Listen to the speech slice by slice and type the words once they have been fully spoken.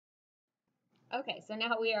Okay, so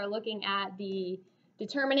now we are looking at the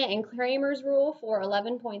determinant and Kramer's rule for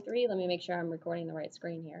 11.3. Let me make sure I'm recording the right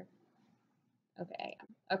screen here. Okay,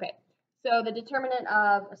 okay. So the determinant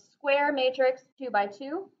of a square matrix 2 by 2,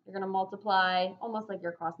 you're going to multiply, almost like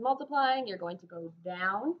you're cross multiplying, you're going to go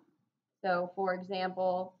down. So for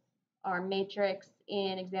example, our matrix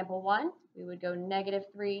in example 1, we would go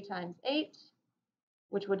 -3 times 8,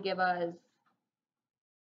 which would give us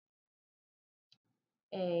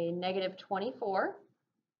a -24.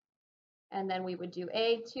 And then we would do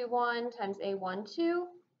A21 times A12,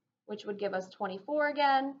 which would give us 24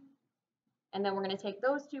 again. And then we're going to take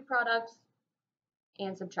those two products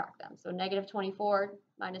and subtract them. So -24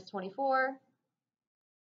 minus 24,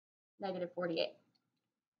 -48.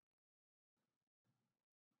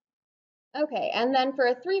 Okay, and then for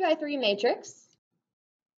a 3 by 3 matrix,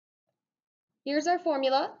 here's our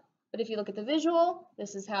formula. But if you look at the visual,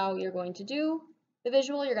 this is how you're going to do the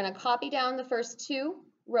visual. You're going to copy down the first 2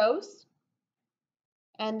 rows.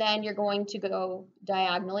 And then you're going to go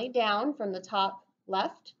diagonally down from the top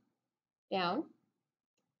left down.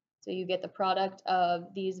 So you get the product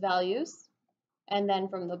of these values. And then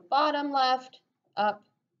from the bottom left up,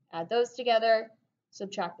 add those together,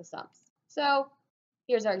 subtract the sums. So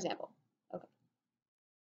here's our example. Okay.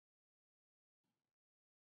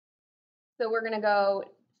 So we're going to go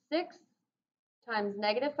 6 times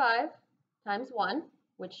 -5 times 1,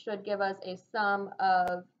 which should give us a sum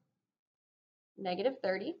of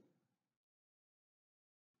 -30.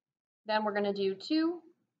 Then we're going to do 2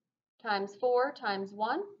 times 4 times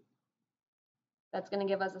 1. That's going to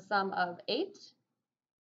give us a sum of 8.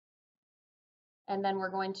 And then we're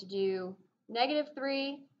going to do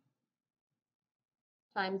 -3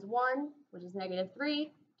 times 1, which is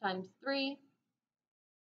 -3 times 3,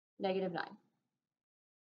 -9.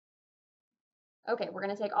 Okay, we're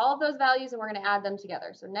going to take all of those values and we're going to add them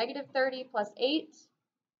together. So -30 plus 8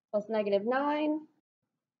 plus -9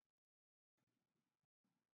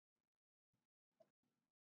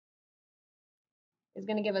 is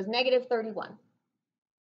going to give us -31.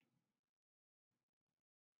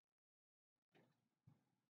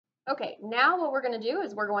 Okay, now what we're going to do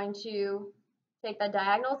is we're going to take the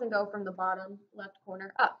diagonals and go from the bottom left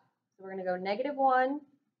corner up. So we're going to go -1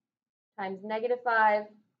 times -5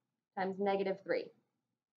 times -3.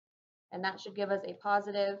 And that should give us a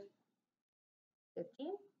positive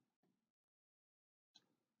 15.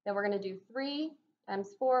 Then we're going to do 3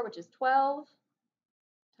 times 4, which is 12,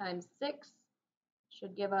 times 6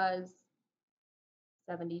 should give us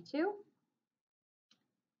 72.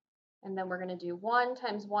 And then we're going to do 1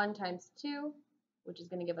 times 1 times 2, which is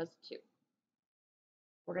going to give us 2.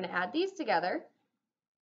 We're going to add these together.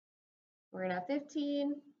 We're going to have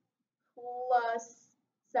 15 plus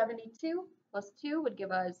 72 plus 2 would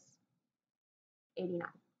give us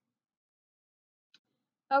 89.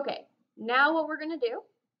 Okay, now what we're going to do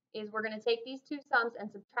is we're going to take these two sums and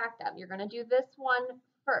subtract them. You're going to do this one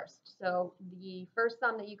first. So the first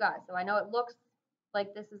sum that you got. So I know it looks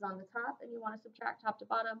like this is on the top and you want to subtract top to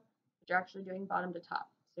bottom, but you're actually doing bottom to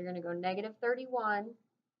top. So you're going to go -31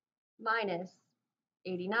 minus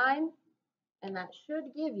 89, and that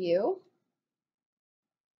should give you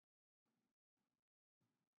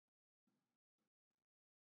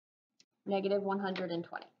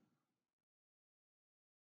 -120.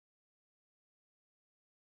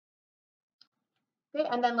 Okay,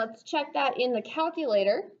 and then let's check that in the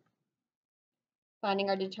calculator, finding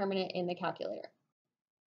our determinant in the calculator.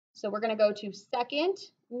 So we're going to go to second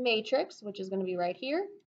matrix, which is going to be right here.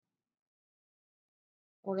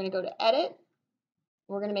 We're going to go to edit.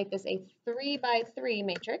 We're going to make this a 3 by 3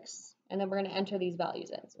 matrix, and then we're going to enter these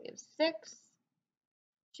values in. So we have 6,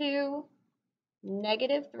 2,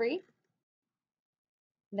 -3,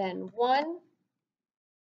 then 1,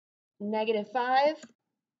 -5,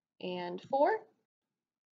 and 4,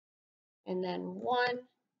 and then 1,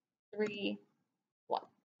 3, 1.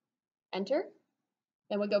 Enter.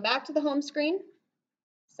 Then we go back to the home screen,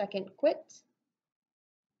 second quit,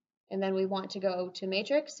 and then we want to go to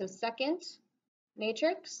matrix, so second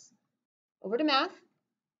matrix, over to math.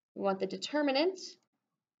 We want the determinant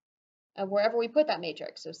of wherever we put that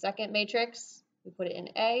matrix. So second matrix, we put it in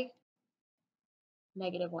A,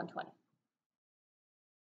 -120.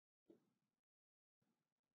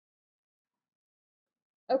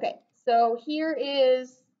 Okay, so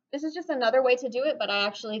this is just another way to do it, but I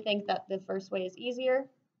actually think that the first way is easier.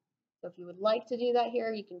 So if you would like to do that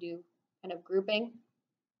here, you can do kind of grouping.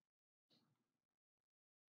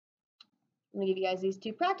 I'm going to give you guys these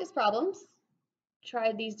two practice problems.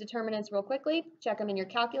 Try these determinants real quickly, check them in your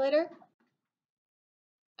calculator,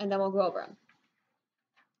 and then we'll go over them.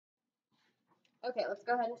 Okay, let's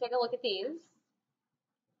go ahead and take a look at these.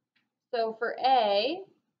 So for A,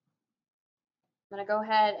 I'm going to go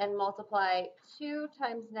ahead and multiply 2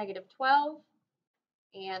 times negative 12,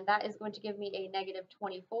 and that is going to give me a negative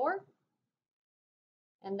 24.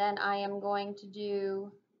 And then I am going to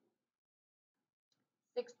do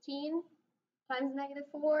 16 times negative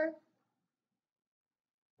 4,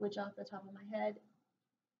 which off the top of my head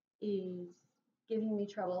is giving me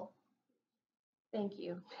trouble. Thank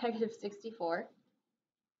you, negative 64.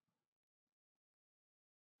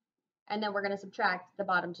 And then we're going to subtract the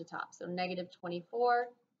bottom to top. So negative 24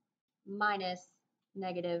 minus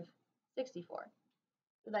negative 64.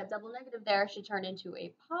 So that double negative there should turn into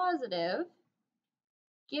a positive,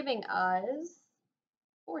 giving us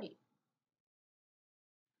 40.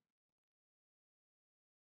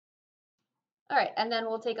 All right, and then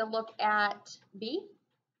we'll take a look at B.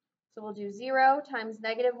 So we'll do 0 times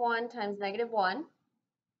negative 1 times negative 1,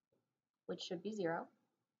 which should be 0.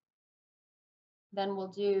 Then we'll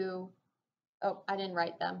do, oh, I didn't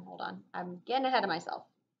write them. Hold on. I'm getting ahead of myself.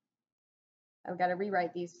 I've got to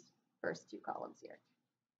rewrite these first two columns here.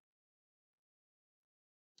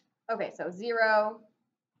 Okay, so 0,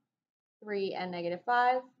 3, and negative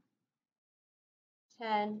 5,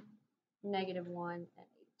 10, negative 1, and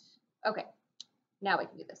 8. Okay, now we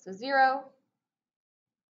can do this. So 0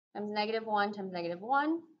 times negative 1 times negative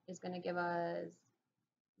 1 is going to give us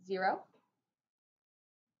 0.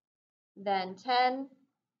 Then 10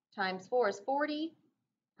 times 4 is 40,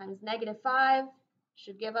 times negative 5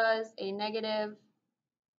 should give us a negative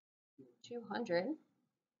 200.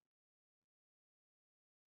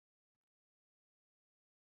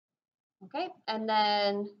 Okay, and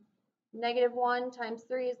then negative 1 times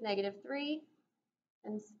 3 is negative 3,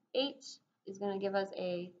 and 8 is going to give us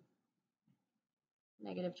a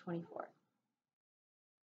negative 24.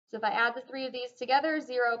 So if I add the three of these together,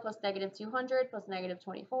 0 plus negative 200 plus negative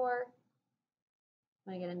 24,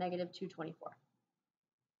 I'm going to get a negative 224.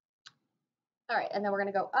 All right, and then we're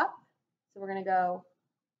going to go up. So we're going to go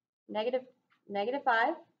negative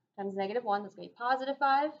 5 times negative 1, that's going to be positive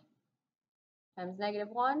 5, times negative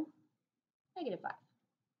 1, negative 5.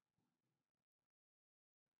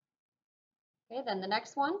 Okay, then the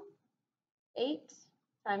next one, 8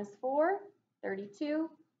 times 4, 32,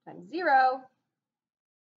 times 0,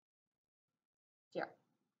 0.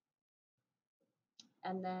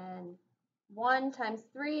 And then 1 times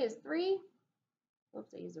 3 is 3.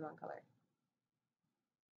 Oops, I used the wrong color.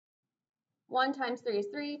 1 times 3 is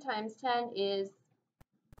 3, times 10 is,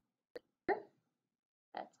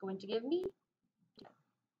 that's going to give me,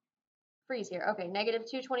 freeze here, okay, negative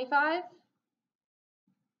 225.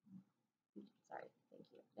 Sorry, thank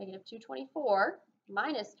you. Negative 224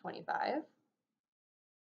 minus 25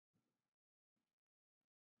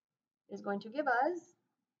 is going to give us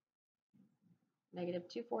negative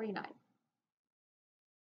 249.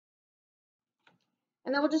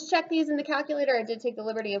 And then we'll just check these in the calculator. I did take the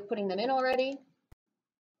liberty of putting them in already.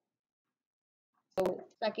 So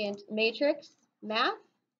second matrix, math,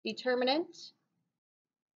 determinant,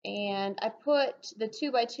 and I put the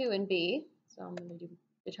 2 by 2 in B. So I'm going to do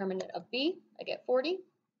determinant of B. I get 40.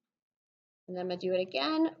 And then I'm going to do it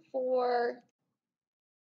again for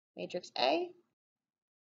matrix A.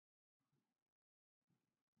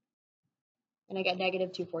 And I get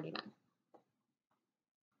negative 249.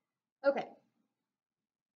 Okay.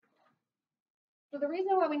 So the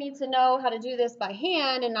reason why we need to know how to do this by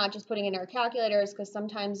hand and not just putting it in our calculator is because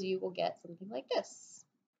sometimes you will get something like this.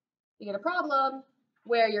 You get a problem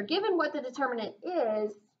where you're given what the determinant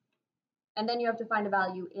is, and then you have to find a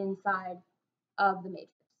value inside of the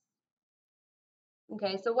matrix.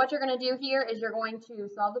 Okay, so what you're going to do here is you're going to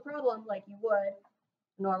solve the problem like you would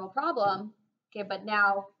a normal problem, okay, but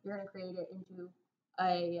now you're going to create it into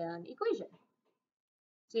an equation.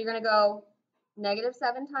 So you're going to go negative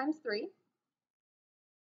 7 times 3,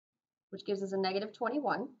 which gives us a negative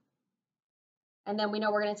 21. And then we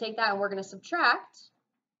know we're going to take that and we're going to subtract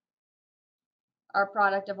our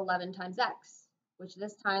product of 11 times x, which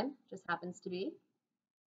this time just happens to be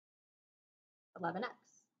 11x.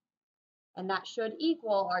 And that should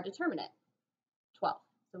equal our determinant, 12.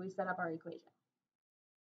 So we set up our equation.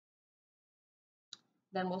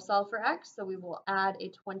 Then we'll solve for x, so we will add a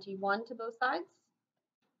 21 to both sides.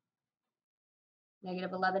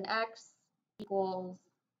 Negative 11x equals,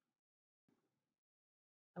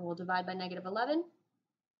 and we'll divide by negative 11.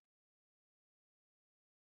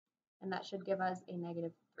 And that should give us a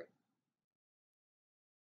negative 3.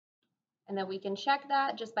 And then we can check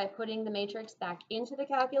that just by putting the matrix back into the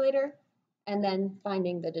calculator and then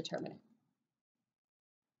finding the determinant.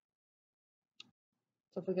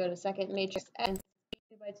 So if we go to second matrix and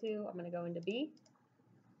 2 by 2, I'm going to go into B.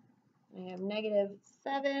 I have negative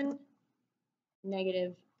 7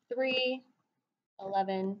 -3,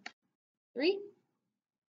 11, 3.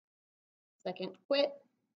 Second quit,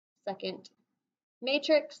 second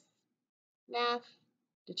matrix, math,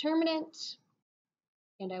 determinant,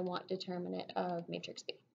 and I want determinant of matrix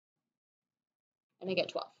B. And I get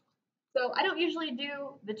 12. So I don't usually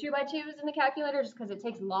do the 2x2s in the calculator just because it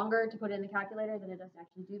takes longer to put in the calculator than it does to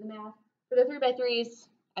actually do the math. For the 3x3s,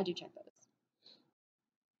 I do check those.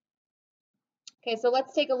 Okay, so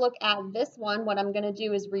let's take a look at this one. What I'm going to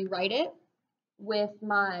do is rewrite it with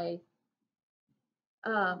my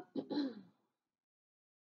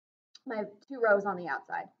my 2 rows on the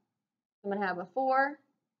outside. I'm going to have a 4,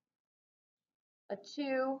 a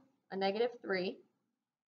 2, a -3,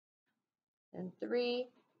 and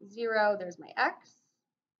 3, 0, there's my x,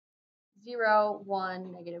 0,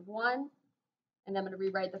 1, -1, and then I'm going to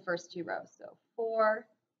rewrite the first 2 rows. So 4,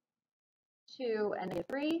 2, and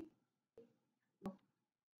 -3,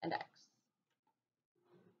 and x.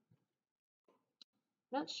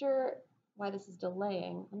 I'm not sure why this is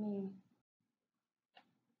delaying.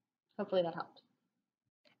 Hopefully that helped.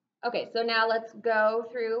 Okay, so now let's go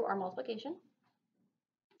through our multiplication.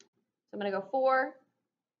 So I'm going to go 4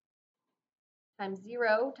 times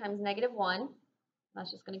 0 times -1. That's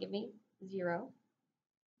just going to give me 0.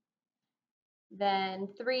 Then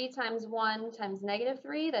 3 times 1 times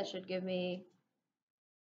 -3, that should give me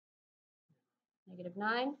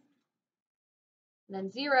 -9. And then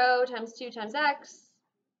 0 times 2 times x,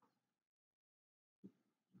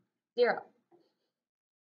 0.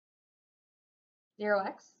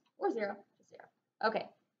 0x or 0, just 0. Okay,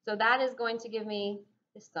 so that is going to give me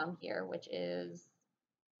this sum here, which is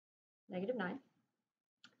 -9.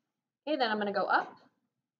 Okay, then I'm going to go up.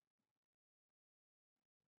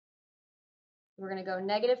 We're going to go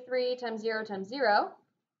 -3 times 0 times 0.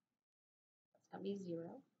 That's going to be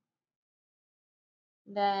 0.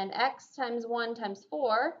 Then x times 1 times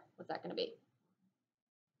 4, what's that going to be?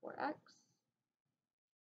 4x.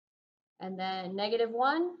 And then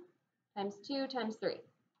 -1 times 2 times 3.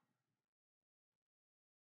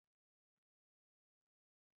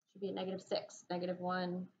 Should be a -6.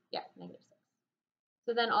 -1, yeah, -6.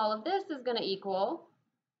 So then all of this is going to equal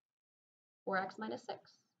 4x minus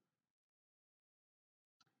 6.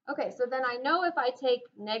 Okay, so then I know if I take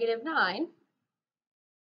 -9,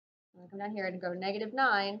 I'll come down here and go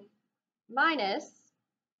 -9 minus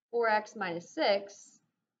 4x minus 6,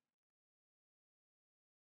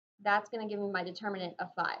 that's going to give me my determinant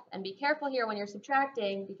of 5. And be careful here when you're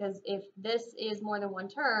subtracting, because if this is more than one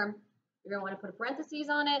term, you're going to want to put a parentheses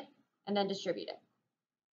on it and then distribute it.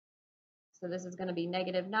 So this is going to be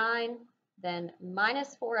 -9, then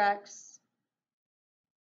minus 4x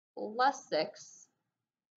plus 6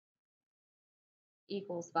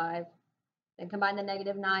 equals 5. Then combine the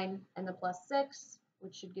 -9 and the plus 6,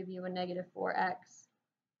 which should give you a -4x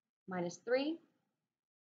minus 3.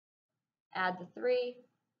 Add the 3.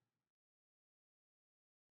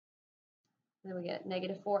 Then we get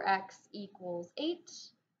 -4x equals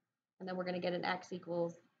 8. And then we're going to get an x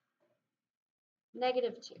equals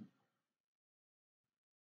 -2.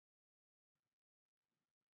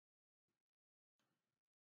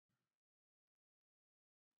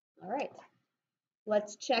 All right,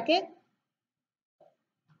 let's check it.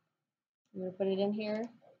 I'm going to put it in here.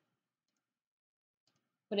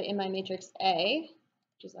 Put it in my matrix A,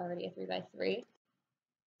 which is already a 3x3.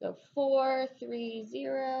 So 4, 3,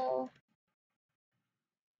 0,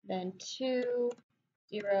 then 2,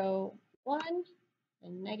 0, 1,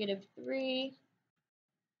 and -3,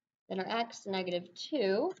 then our x,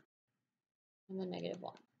 -2, and then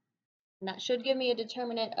 -1. And that should give me a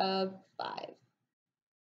determinant of 5.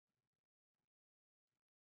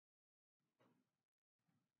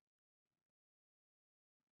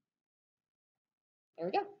 There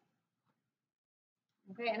we go.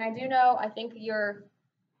 Okay, and I do know, I think your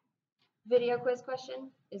video quiz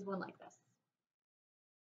question is one like this.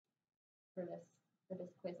 For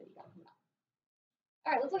this quiz that you got coming up.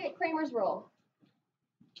 All right, let's look at Cramer's rule.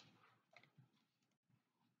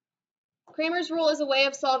 Cramer's rule is a way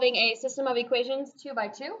of solving a system of equations 2 by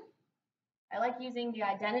 2. I like using the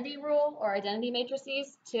identity rule or identity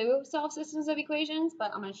matrices to solve systems of equations,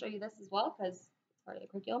 but I'm going to show you this as well because it's part of the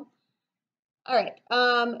curriculum. All right,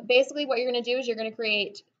 basically what you're going to do is you're going to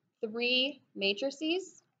create 3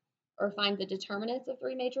 matrices, or find the determinants of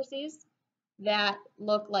 3 matrices that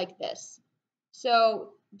look like this.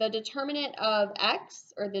 So the determinant of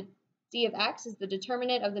x, or the d of x, is the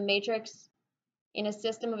determinant of the matrix in a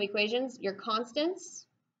system of equations, your constants,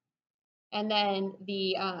 and then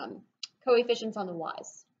the coefficients on the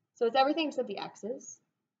y's. So it's everything except the x's.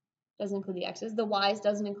 Doesn't include the x's. The y's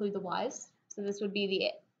doesn't include the y's. So this would be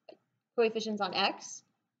the coefficients on x,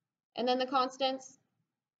 and then the constants.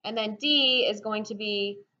 And then D is going to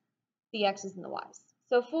be the x's and the y's.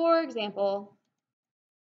 So for example,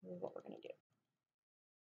 this is what we're going to do.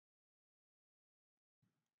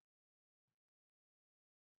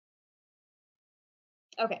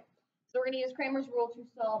 Okay, so we're going to use Cramer's rule to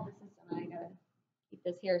solve the system. I got to keep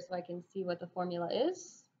this here so I can see what the formula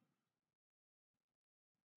is.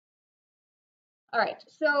 All right,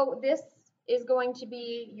 so this is going to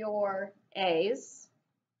be your A's,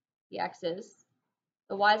 the X's.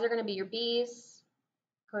 The Y's are going to be your B's.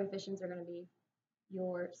 Coefficients are going to be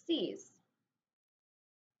your C's.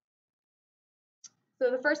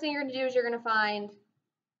 So the first thing you're going to do is you're going to find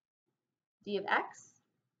D of X,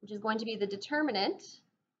 which is going to be the determinant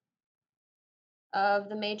of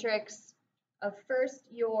the matrix of first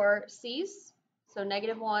your C's, so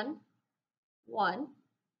 -1, 1,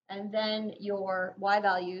 and then your Y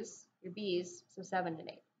values, your B's, so 7 and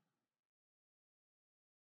 8.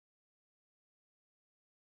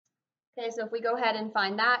 Okay, so if we go ahead and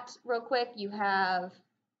find that real quick, you have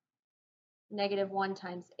 -1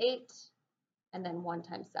 times 8, and then 1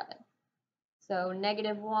 times 7. So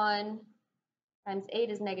 -1 times 8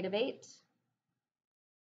 is -8,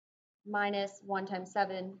 minus 1 times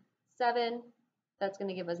 7, 7. That's going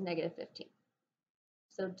to give us -15.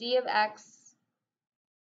 So D of X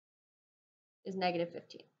is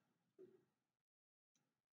 -15.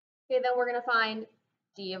 Okay, then we're going to find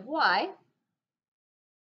D of Y,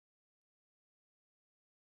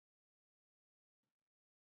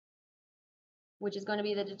 which is going to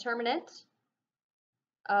be the determinant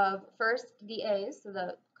of first the A's, so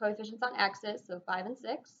the coefficients on X's, so 5 and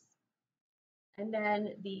 6, and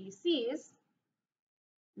then the C's,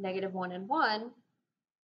 -1 and 1,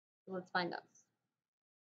 so let's find those.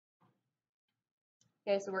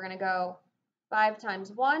 Okay, so we're going to go 5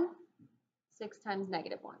 times 1, 6 times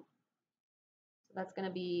 -1. So that's going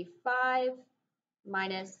to be 5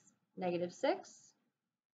 minus -6.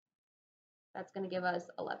 That's going to give us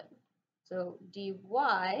 11. So dy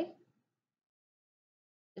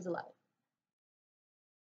is 11.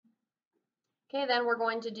 Okay, then we're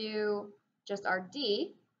going to do just our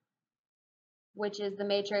D, which is the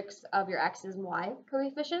matrix of your x's and y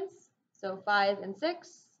coefficients. So 5 and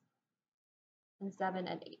 6, and 7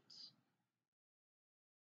 and 8.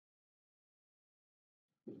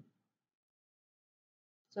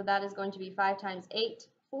 So that is going to be 5 times 8,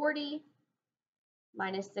 40,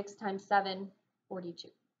 minus 6 times 7, 42.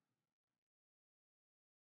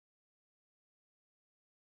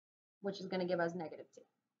 Which is going to give us -2.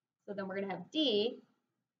 So then we're going to have D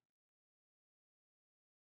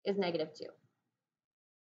is -2.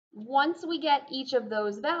 Once we get each of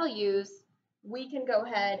those values, we can go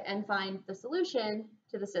ahead and find the solution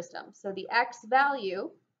to the system. So the x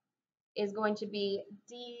value is going to be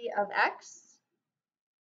D of x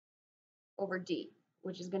over D,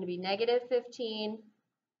 which is going to be -15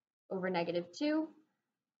 over -2.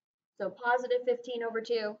 So positive 15 over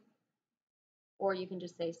 2, or you can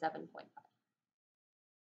just say 7.5.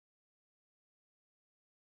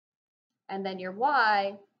 And then your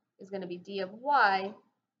y is going to be D of y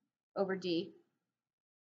over D,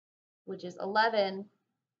 which is 11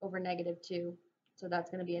 over -2. So that's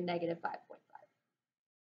going to be a -5.5.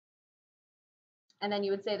 And then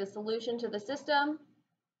you would say the solution to the system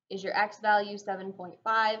is your x value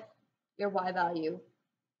 7.5, your y value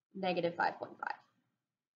 -5.5.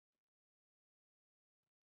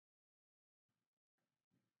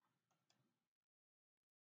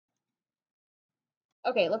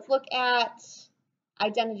 Okay, let's look at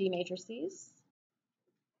identity matrices.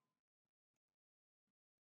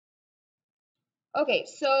 Okay,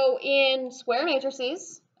 so in square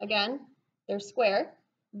matrices, again, they're square.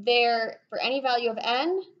 For any value of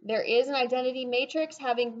n, there is an identity matrix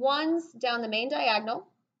having ones down the main diagonal.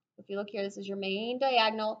 If you look here, this is your main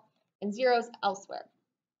diagonal, and zeros elsewhere.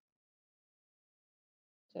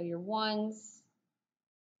 So your ones,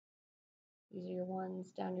 these are your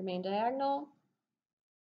ones down your main diagonal,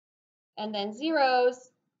 and then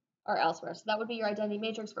zeros are elsewhere. So that would be your identity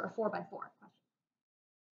matrix for a 4x4 question.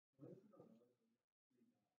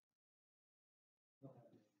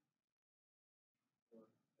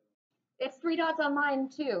 It's 3 dots on mine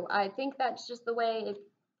too. I think that's just the way it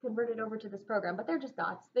converted over to this program, but they're just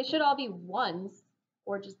dots. They should all be ones,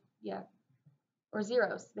 or just, yeah, or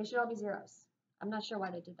zeros. They should all be zeros. I'm not sure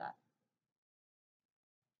why they did that.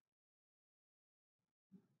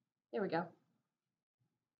 There we go.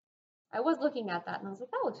 I was looking at that and I was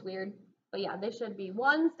like, that looks weird. But yeah, they should be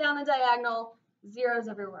ones down the diagonal, zeros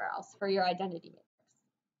everywhere else for your identity matrix.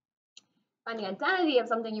 Find the identity of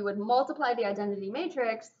something, you would multiply the identity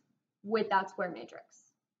matrix with that square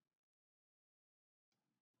matrix.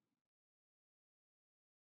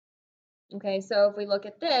 Okay, so if we look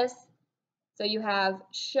at this, so you have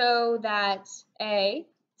show that A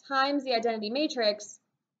times the identity matrix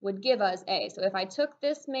would give us A. So if I took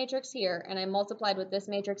this matrix here and I multiplied with this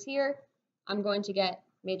matrix here, I'm going to get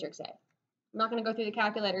matrix A. I'm not going to go through the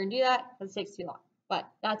calculator and do that because it takes too long, but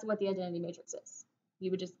that's what the identity matrix is.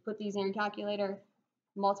 You would just put these in your calculator,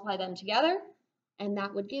 multiply them together, and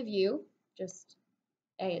that would give you just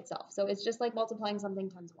A itself. So it's just like multiplying something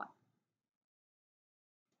times 1.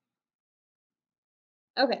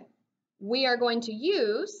 Okay, we are going to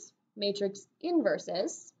use matrix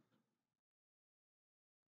inverses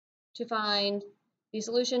to find the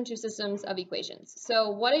solution to systems of equations. So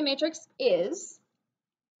what a matrix is,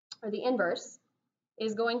 or the inverse,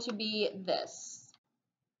 is going to be this.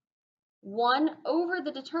 1 over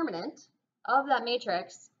the determinant of that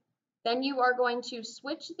matrix, then you are going to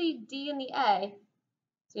switch the D and the A.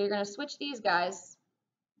 So you're going to switch these guys,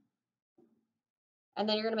 and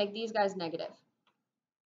then you're going to make these guys negative.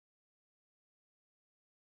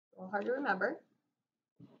 A little hard to remember.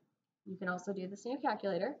 You can also do this in your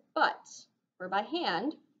calculator, but for by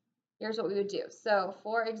hand, here's what we would do. So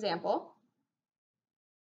for example,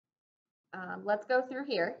 let's go through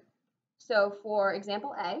here. So for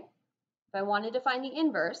example A, if I wanted to find the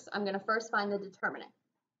inverse, I'm going to first find the determinant.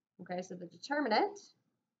 Okay, so the determinant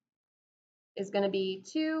is going to be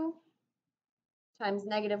 2 times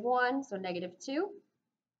 -1, so -2,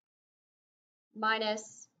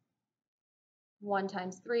 minus 1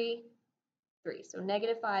 times 3, 3. So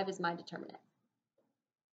 -5 is my determinant.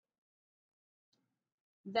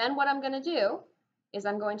 Then what I'm going to do is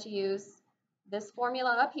I'm going to use this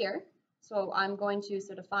formula up here. So I'm going to,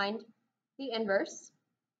 so to find the inverse,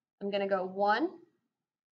 I'm going to go 1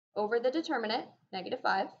 over the determinant,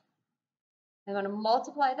 -5. I'm going to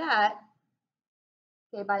multiply that,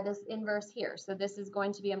 okay, by this inverse here. So this is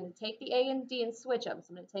going to be, I'm going to take the A and D and switch them.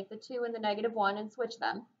 So I'm going to take the 2 and the -1 and switch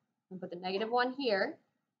them. And put the -1 here,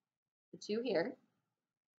 the 2 here.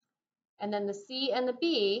 And then the C and the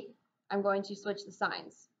B, I'm going to switch the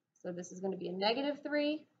signs. So this is going to be a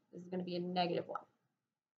 -3, this is going to be a -1.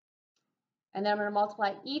 And then I'm going to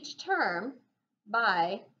multiply each term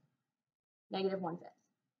by -1/5.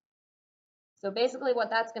 So basically what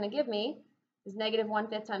that's going to give me is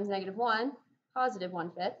 -1/5 times -1, positive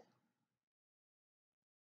 1/5.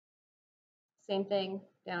 Same thing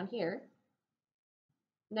down here.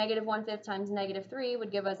 -1/5 times -3 would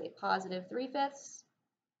give us a positive 3/5.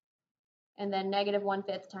 And then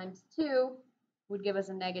 -1/5 times 2 would give us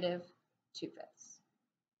a -2/5.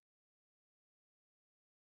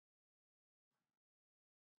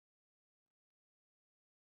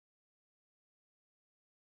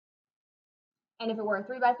 And if it were a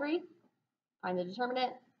 3 by 3, find the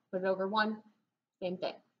determinant, put it over 1, same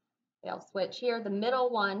thing. They'll switch here. The middle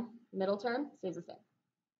one, middle term, stays the same.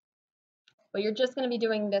 But you're just going to be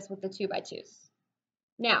doing this with the 2 by 2s.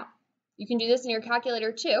 Now, you can do this in your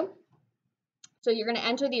calculator too. So you're going to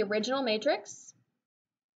enter the original matrix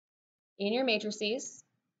in your matrices.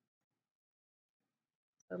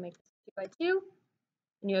 So make this 2 by 2,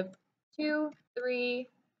 and you have 2, 3,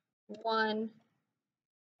 1,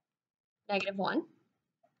 -1.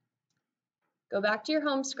 Go back to your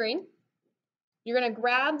home screen. You're going to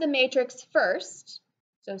grab the matrix first,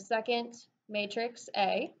 so second matrix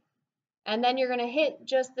A, and then you're going to hit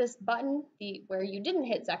just this button where you didn't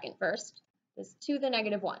hit second first, this to the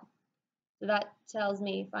 -1. So that tells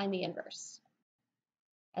me find the inverse.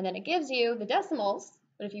 And then it gives you the decimals,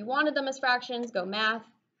 but if you wanted them as fractions, go math,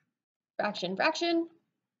 fraction, fraction.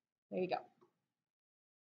 There you go.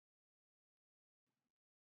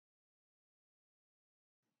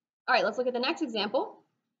 All right, let's look at the next example.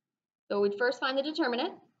 So we'd first find the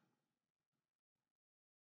determinant.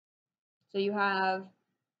 So you have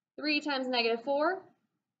 3 times -4,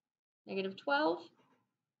 -12,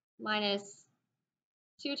 minus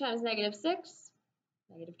 2 times -6,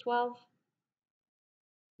 -12.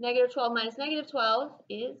 -12 minus -12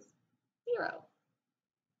 is 0.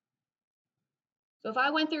 So if I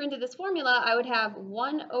went through into this formula, I would have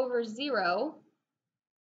 1 over 0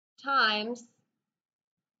 times,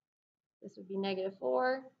 this would be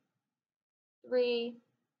 -4, 3,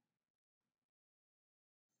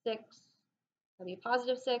 6, that would be a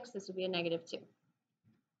positive 6, this would be a -2.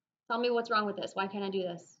 Tell me what's wrong with this. Why can't I do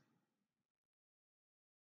this?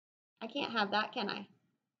 I can't have that, can I?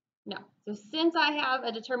 No. So since I have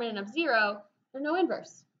a determinant of 0, there's no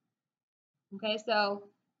inverse. Okay,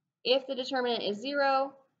 so if the determinant is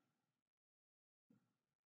 0,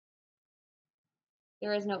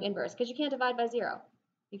 there is no inverse because you can't divide by 0.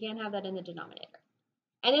 You can't have that in the denominator.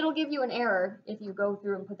 And it'll give you an error if you go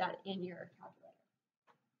through and put that in your calculator.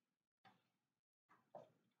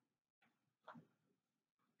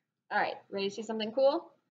 All right, ready to see something cool?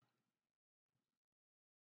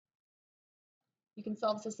 You can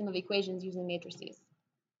solve a system of equations using matrices.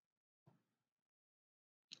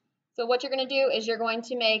 So what you're going to do is you're going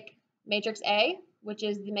to make matrix A, which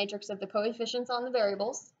is the matrix of the coefficients on the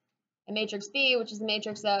variables, and matrix B, which is the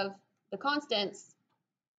matrix of the constants,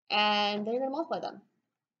 and then you're going to multiply them.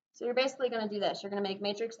 So you're basically going to do this. You're going to make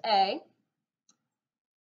matrix A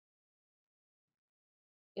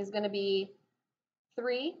is going to be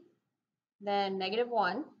 3, then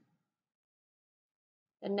 -1,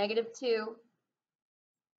 then -2,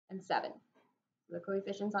 and 7. So the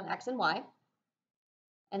coefficients on x and y.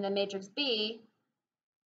 And then matrix B,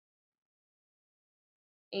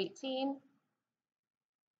 18,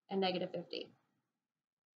 and -50.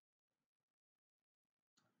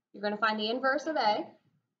 You're going to find the inverse of A,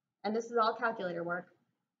 and this is all calculator work.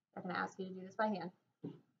 I'm going to ask you to do this by hand.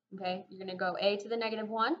 Okay, you're going to go A to the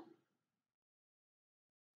 -1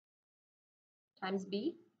 times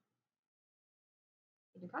B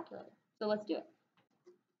with your calculator. So let's do it.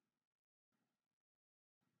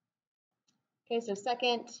 Okay, so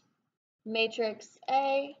second matrix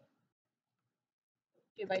A,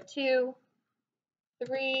 2 by 2,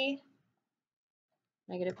 3,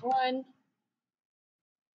 -1,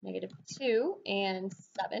 -2, and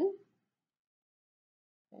 7.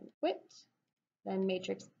 Then quit. Then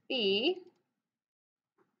matrix B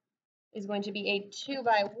is going to be a 2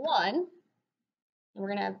 by 1, and we're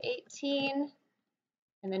going to have 18,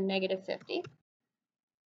 and then -50.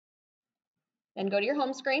 Then go to your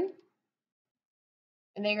home screen,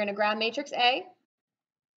 and then you're going to grab matrix A.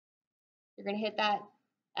 You're going to hit that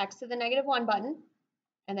x to the -1 button,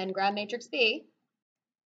 and then grab matrix B.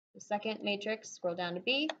 The second matrix, scroll down to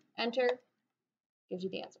B, enter, gives you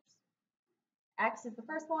the answers. X is the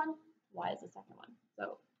first one, y is the second one.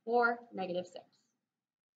 So 4, -6.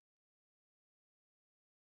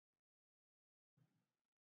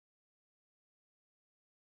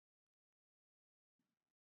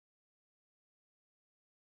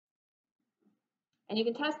 And you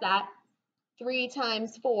can test that. 3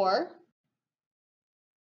 times 4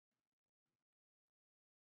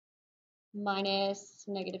 minus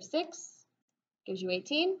 -6 gives you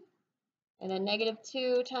 18. And then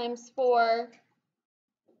 -2 times 4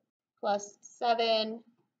 plus 7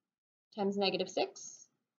 times -6,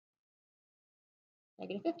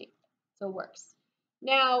 -50. So it works.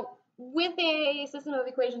 Now, with a system of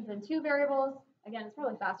equations in 2 variables, again, it's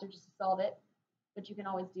probably faster just to solve it, but you can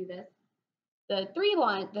always do this. The 3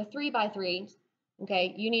 by 3,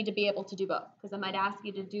 okay, you need to be able to do both, because I might ask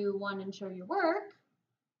you to do one and show your work,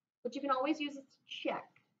 but you can always use it to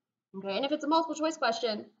check. Okay, and if it's a multiple choice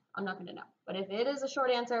question, I'm not going to know. But if it is a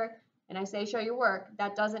short answer and I say show your work,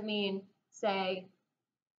 that doesn't mean say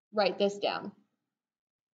write this down.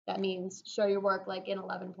 That means show your work like in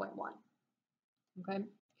 11.1. Okay,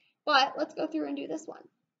 but let's go through and do this one.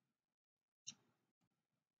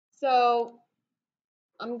 So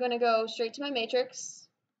I'm going to go straight to my matrix,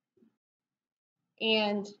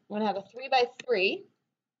 and I'm going to have a 3 by 3.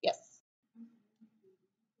 Yes.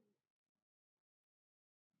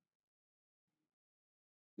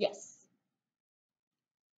 Yes.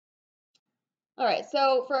 All right,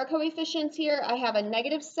 so for our coefficients here, I have a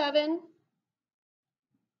 -7,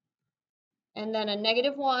 and then a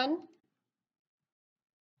 -1,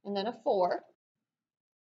 and then a 4.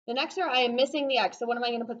 The next row, I am missing the x, so what am I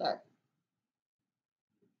going to put there?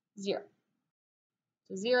 0.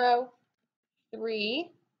 So 0,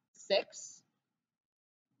 3, 6,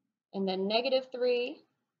 and then -3,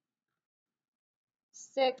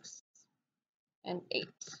 6, and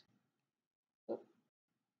 8.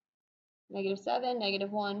 -7,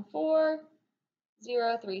 -1, 4,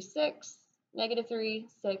 0, 3, 6, -3,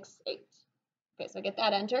 6, 8. Okay, so I get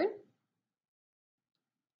that entered.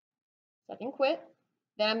 Second quit.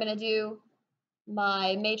 Then I'm going to do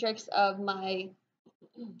my matrix of my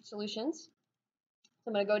solutions. So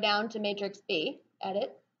I'm going to go down to matrix B,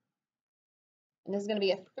 edit. And this is going to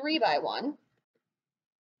be a 3 by 1.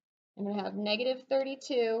 I'm going to have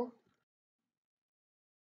 -32,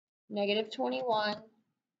 -21,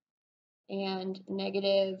 and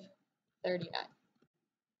 -39.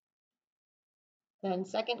 Then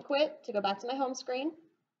second quit to go back to my home screen.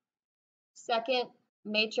 Second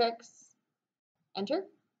matrix, enter.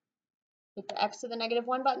 Hit the x to the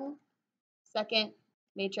 -1 button. Second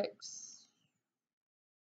matrix,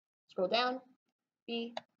 scroll down,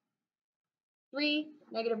 B, 3,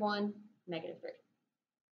 -1, -3.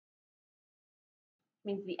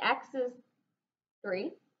 Means the x is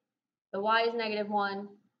 3, the y is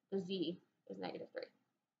 -1, the z is -3.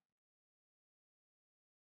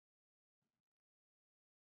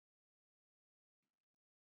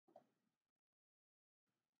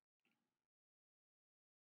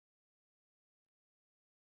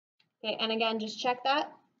 Okay, and again, just check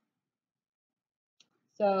that.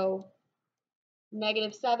 So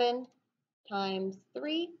 -7 times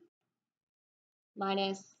 3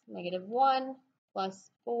 minus -1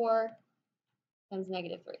 plus 4 times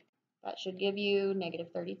 -3. That should give you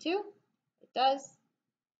 -32. It does.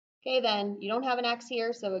 Okay, then you don't have an x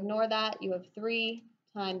here, so ignore that. You have 3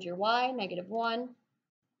 times your y, -1,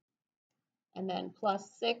 and then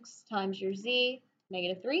plus 6 times your z,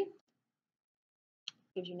 -3,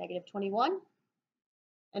 gives you -21.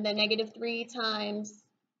 And then -3 times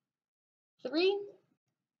 3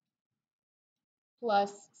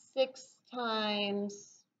 plus 6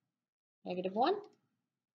 times -1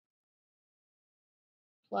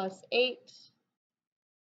 plus 8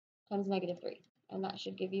 times -3. And that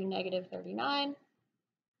should give you -39.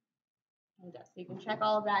 And it does. So you can check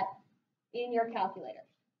all of that in your calculator.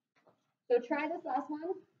 So try this last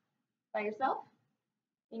one by yourself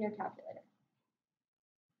in your calculator.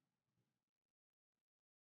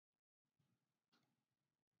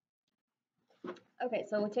 Okay,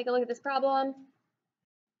 so we'll take a look at this problem.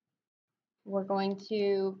 We're going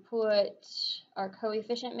to put our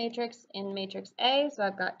coefficient matrix in matrix A. So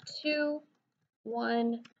I've got 2,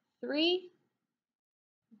 1, 3,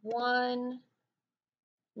 1,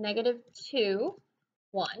 -2,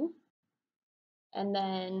 1, and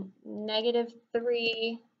then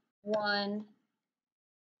 -3, 1,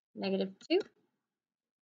 -2.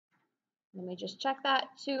 Let me just check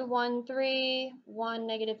that. 2, 1, 3, 1,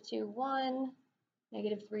 -2, 1,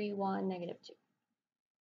 -3, 1, -2.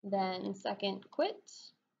 Then second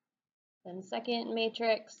quit. Then second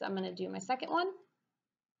matrix, I'm going to do my second one.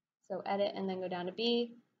 So edit and then go down to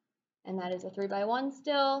B. And that is a 3 by 1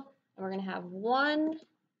 still. And we're going to have 1,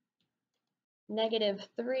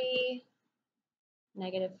 -3,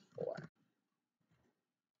 -4.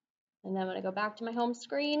 And then I'm going to go back to my home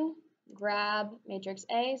screen, grab matrix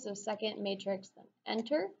A, so second matrix, then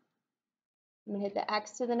enter. I'm going to hit the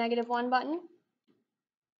X to the -1 button.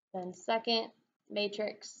 Then second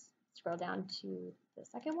matrix, scroll down to the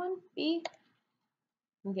second one, B.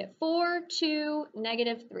 You get 4, 2,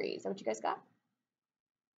 -3. Is that what you guys got?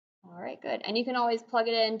 All right, good. And you can always plug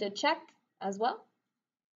it in to check as well.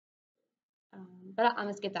 But I'm going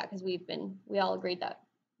to skip that because we all agreed that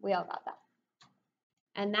we all got that.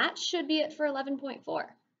 And that should be it for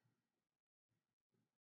 11.4.